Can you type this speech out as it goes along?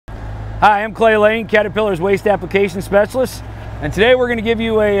Hi, I'm Layne, Caterpillar's Waste Application Specialist, and today we're going to give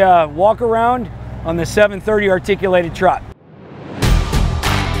you a walk around on the 730 articulated truck.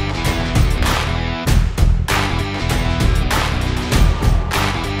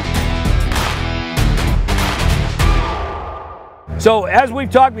 So as we've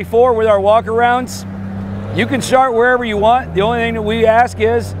talked before with our walk arounds, you can start wherever you want. The only thing that we ask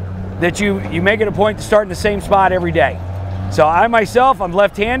is that you make it a point to start in the same spot every day. So I myself, I'm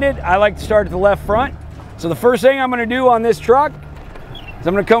left-handed. I like to start at the left front. So the first thing I'm going to do on this truck is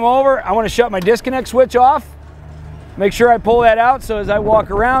I'm going to come over. I want to shut my disconnect switch off. Make sure I pull that out so as I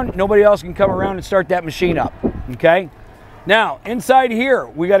walk around, nobody else can come around and start that machine up. Okay? Now, inside here,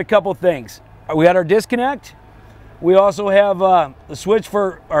 we got a couple things. We got our disconnect. We also have the switch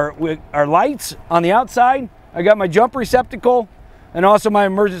for our lights on the outside. I got my jump receptacle and also my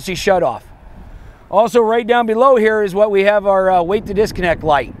emergency shutoff. Also right down below here is what we have our wait to disconnect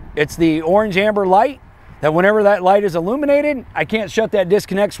light. It's the orange amber light that whenever that light is illuminated, I can't shut that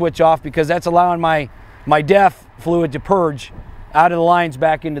disconnect switch off because that's allowing my DEF fluid to purge out of the lines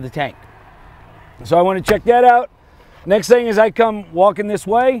back into the tank. So I want to check that out. Next thing is I come walking this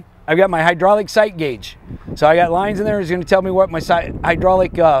way, I've got my hydraulic sight gauge. So I got lines in there that's going to tell me what my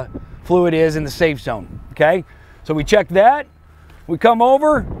hydraulic fluid is in the safe zone. Okay, so we check that. We come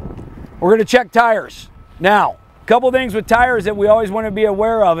over. We're going to check tires. Now, a couple things with tires that we always want to be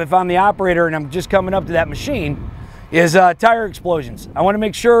aware of if I'm the operator and I'm just coming up to that machine is tire explosions. I want to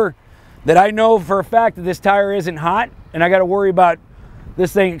make sure that I know for a fact that this tire isn't hot and I got to worry about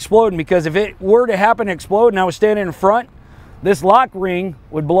this thing exploding, because if it were to happen to explode and I was standing in front, this lock ring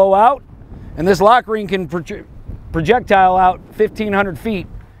would blow out, and this lock ring can projectile out 1,500 feet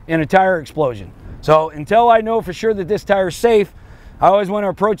in a tire explosion. So until I know for sure that this tire is safe, I always want to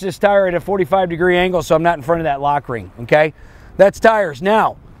approach this tire at a 45-degree angle so I'm not in front of that lock ring, okay? That's tires.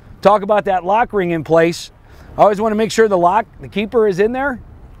 Now, talk about that lock ring in place. I always want to make sure the keeper is in there,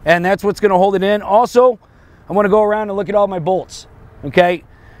 and that's what's going to hold it in. Also, I want to go around and look at all my bolts, okay?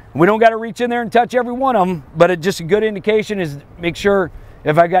 We don't got to reach in there and touch every one of them, but just a good indication is make sure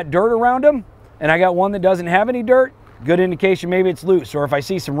if I got dirt around them and I got one that doesn't have any dirt, good indication maybe it's loose. Or if I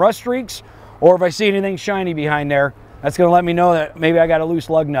see some rust streaks, or if I see anything shiny behind there, that's going to let me know that maybe I got a loose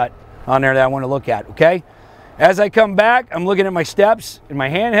lug nut on there that I want to look at, okay? As I come back, I'm looking at my steps and my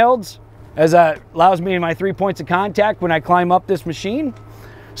handhelds, as that allows me my 3 points of contact when I climb up this machine,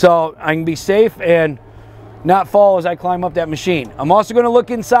 so I can be safe and not fall as I climb up that machine. I'm also going to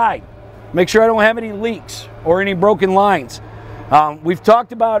look inside, make sure I don't have any leaks or any broken lines. We've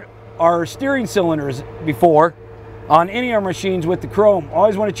talked about our steering cylinders before on any of our machines with the chrome.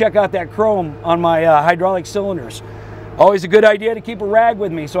 Always want to check out that chrome on my hydraulic cylinders. Always a good idea to keep a rag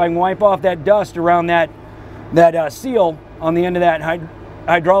with me so I can wipe off that dust around that seal on the end of that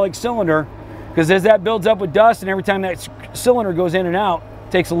hydraulic cylinder, because as that builds up with dust and every time that cylinder goes in and out,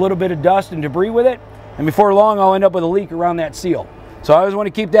 it takes a little bit of dust and debris with it, and before long I'll end up with a leak around that seal. So I always want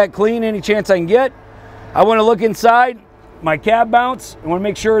to keep that clean any chance I can get. I want to look inside my cab mounts. I want to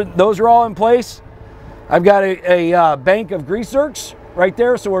make sure those are all in place. I've got a bank of grease zerks right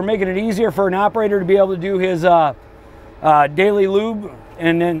there, so we're making it easier for an operator to be able to do his daily lube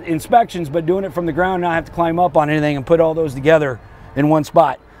and then inspections, but doing it from the ground, not have to climb up on anything and put all those together in one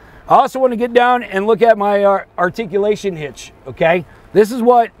spot. I also want to get down and look at my articulation hitch, okay?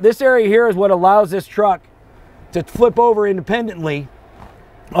 This area here is what allows this truck to flip over independently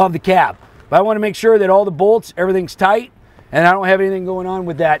of the cab. But I want to make sure that all the bolts, everything's tight, and I don't have anything going on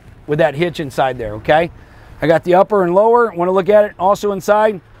with that hitch inside there, okay? I got the upper and lower. I want to look at it. Also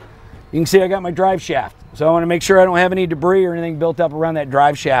inside, you can see I got my drive shaft. So I want to make sure I don't have any debris or anything built up around that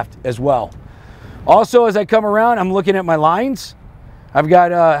drive shaft as well. Also, as I come around, I'm looking at my lines. I've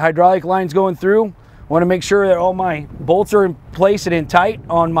got hydraulic lines going through. I want to make sure that all my bolts are in place and in tight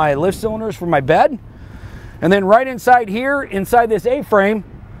on my lift cylinders for my bed. And then right inside here, inside this A-frame,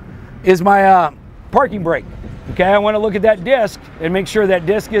 is my parking brake. Okay, I want to look at that disc and make sure that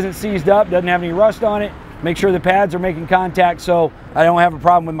disc isn't seized up, doesn't have any rust on it. Make sure the pads are making contact so I don't have a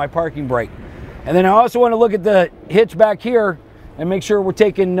problem with my parking brake. And then I also want to look at the hitch back here and make sure we're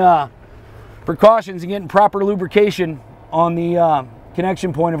taking precautions and getting proper lubrication on the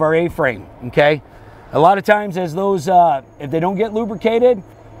connection point of our A-frame, okay? A lot of times as those, if they don't get lubricated,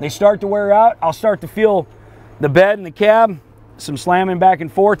 they start to wear out. I'll start to feel the bed and the cab, some slamming back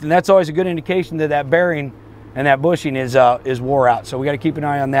and forth, and that's always a good indication that that bearing and that bushing is wore out. So we got to keep an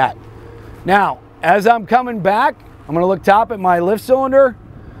eye on that. Now, as I'm coming back, I'm going to look top at my lift cylinder,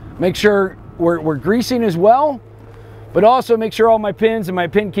 make sure we're greasing as well, but also make sure all my pins and my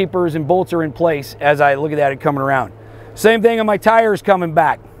pin keepers and bolts are in place as I look at that and coming around. Same thing on my tires coming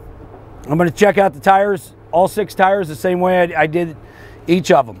back. I'm going to check out the tires, all 6 tires, the same way I did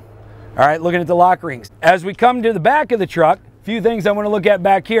each of them. All right, looking at the lock rings. As we come to the back of the truck, a few things I want to look at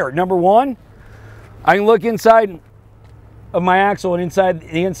back here. Number 1, I can look inside of my axle and inside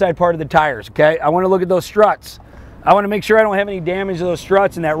the inside part of the tires, okay? I want to look at those struts. I want to make sure I don't have any damage to those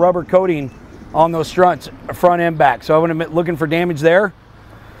struts and that rubber coating on those struts, front and back. So I want to be looking for damage there.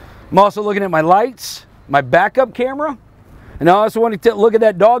 I'm also looking at my lights, my backup camera, and I also want to look at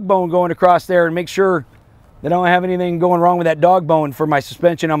that dog bone going across there and make sure that I don't have anything going wrong with that dog bone for my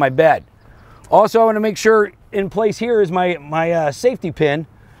suspension on my bed. Also, I want to make sure in place here is my safety pin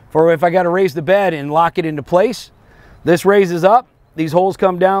for if I got to raise the bed and lock it into place. This raises up, these holes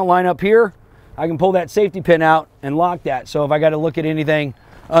come down, line up here. I can pull that safety pin out and lock that. So if I got to look at anything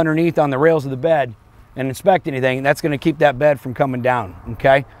underneath on the rails of the bed and inspect anything, that's going to keep that bed from coming down,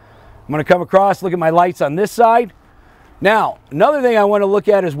 okay? I'm going to come across, look at my lights on this side. Now, another thing I want to look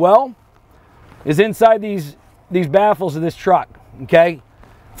at as well is inside these baffles of this truck, okay?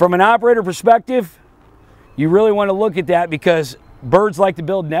 From an operator perspective, you really want to look at that because birds like to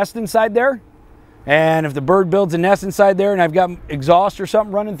build nests inside there. And if the bird builds a nest inside there and I've got exhaust or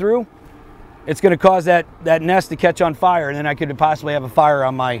something running through, it's going to cause that nest to catch on fire, and then I could possibly have a fire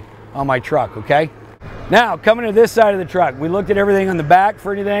on my truck, okay? Now, coming to this side of the truck, we looked at everything on the back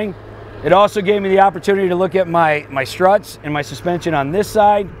for anything. It also gave me the opportunity to look at my struts and my suspension on this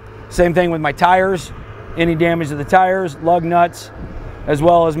side. Same thing with my tires, any damage to the tires, lug nuts, as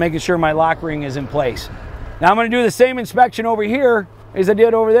well as making sure my lock ring is in place. Now I'm going to do the same inspection over here as I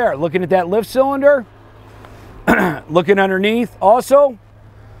did over there, looking at that lift cylinder, looking underneath. Also,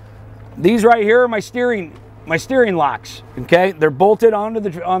 these right here are my steering locks, okay? They're bolted on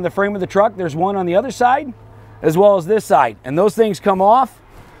the frame of the truck. There's one on the other side as well as this side, and those things come off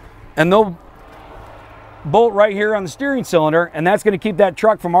and they'll bolt right here on the steering cylinder, and that's going to keep that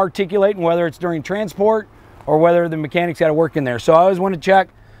truck from articulating, whether it's during transport or whether the mechanic's got to work in there. So I always want to check,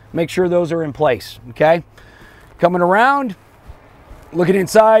 make sure those are in place, okay? Coming around, looking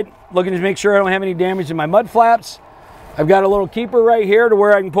inside, looking to make sure I don't have any damage in my mud flaps. I've got a little keeper right here to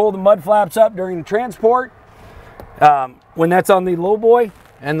where I can pull the mud flaps up during the transport when that's on the low boy,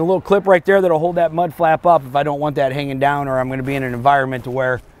 and the little clip right there that'll hold that mud flap up if I don't want that hanging down or I'm going to be in an environment to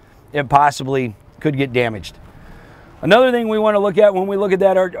where it possibly could get damaged. Another thing we want to look at when we look at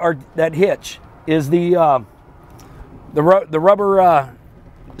that hitch is the rubber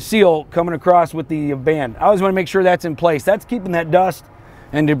seal coming across with the band. I always want to make sure that's in place. That's keeping that dust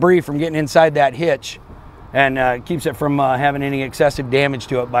and debris from getting inside that hitch, and keeps it from having any excessive damage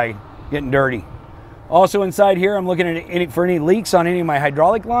to it by getting dirty. Also inside here, I'm looking at for any leaks on any of my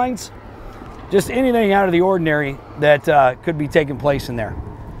hydraulic lines. Just anything out of the ordinary that could be taking place in there.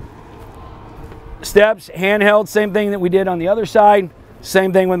 Steps, handheld, same thing that we did on the other side.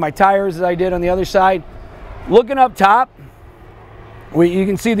 Same thing with my tires as I did on the other side. Looking up top, you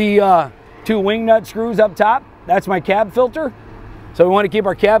can see the 2 wing nut screws up top. That's my cab filter. So we want to keep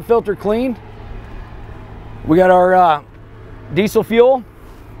our cab filter clean. We got our diesel fuel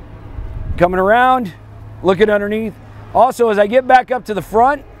coming around, looking underneath. Also, as I get back up to the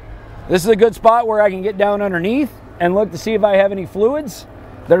front, this is a good spot where I can get down underneath and look to see if I have any fluids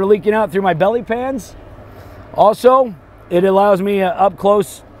that are leaking out through my belly pans. Also, it allows me up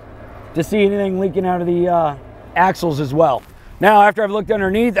close to see anything leaking out of the axles as well. Now, after I've looked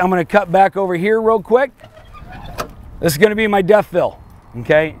underneath, I'm going to cut back over here real quick. This is going to be my def fill,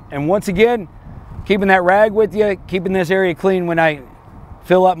 okay? And once again, keeping that rag with you, keeping this area clean when I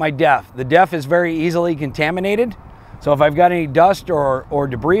fill up my def. The def is very easily contaminated, so if I've got any dust or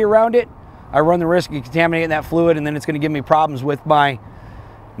debris around it, I run the risk of contaminating that fluid, and then it's going to give me problems with my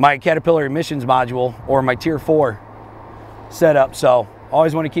Caterpillar emissions module or my Tier 4 setup. So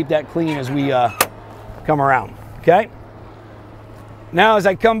always want to keep that clean as we come around, okay? Now as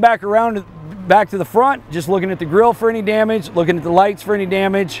I come back around back to the front, just looking at the grill for any damage, looking at the lights for any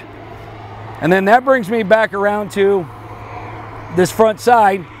damage. And then that brings me back around to this front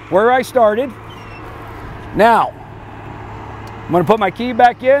side where I started. Now, I'm going to put my key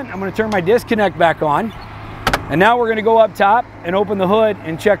back in. I'm going to turn my disconnect back on. And now we're going to go up top and open the hood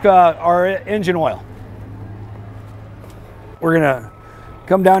and check our engine oil. We're going to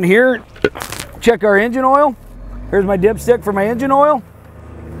come down here, check our engine oil. Here's my dipstick for my engine oil.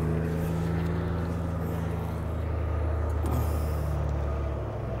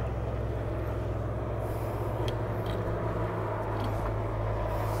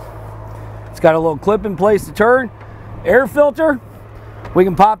 It's got a little clip in place to turn. Air filter, we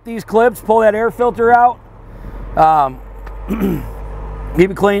can pop these clips, pull that air filter out,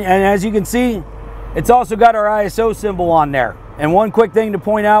 keep it clean. And as you can see, it's also got our ISO symbol on there. And one quick thing to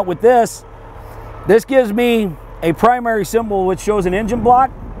point out with this gives me a primary symbol which shows an engine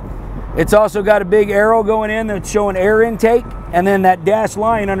block. It's also got a big arrow going in that's showing air intake, and then that dashed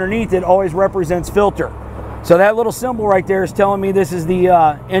line underneath it always represents filter. So that little symbol right there is telling me this is the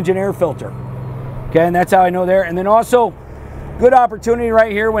engine air filter. Okay, and that's how I know there. And then also, good opportunity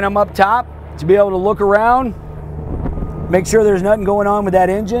right here when I'm up top to be able to look around, make sure there's nothing going on with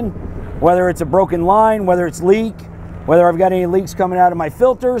that engine, whether it's a broken line, whether it's leak, whether I've got any leaks coming out of my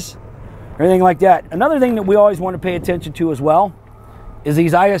filters, or anything like that. Another thing that we always want to pay attention to as well is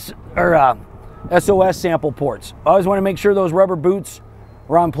these SOS sample ports. I always want to make sure those rubber boots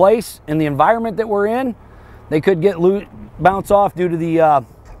are on place in the environment that we're in. They could get bounce off due to the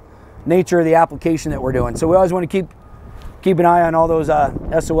nature of the application that we're doing. So we always want to keep an eye on all those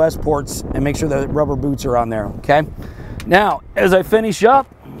SOS ports and make sure the rubber boots are on there, okay? Now, as I finish up,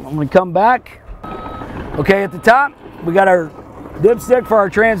 I'm going to come back. Okay, at the top, we got our dipstick for our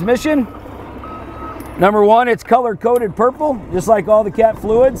transmission. Number one, it's color-coded purple, just like all the cat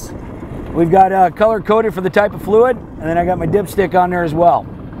fluids. We've got color-coded for the type of fluid, and then I got my dipstick on there as well.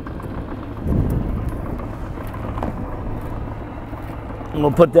 And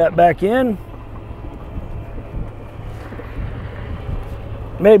we'll put that back in.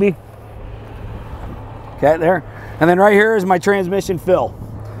 Maybe. Okay, there. And then right here is my transmission fill.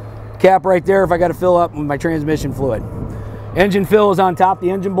 Cap right there if I got to fill up with my transmission fluid. Engine fill is on top of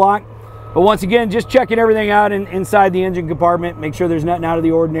the engine block. But once again, just checking everything out inside the engine compartment. Make sure there's nothing out of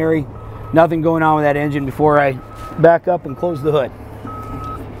the ordinary, nothing going on with that engine before I back up and close the hood.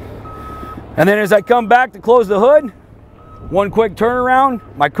 And then as I come back to close the hood, one quick turnaround,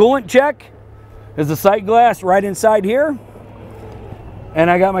 my coolant check is the sight glass right inside here. And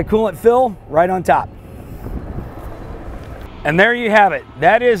I got my coolant fill right on top. And there you have it.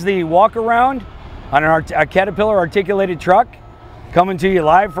 That is the Walkaround on a Caterpillar articulated truck, coming to you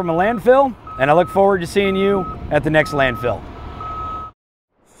live from a landfill, and I look forward to seeing you at the next landfill.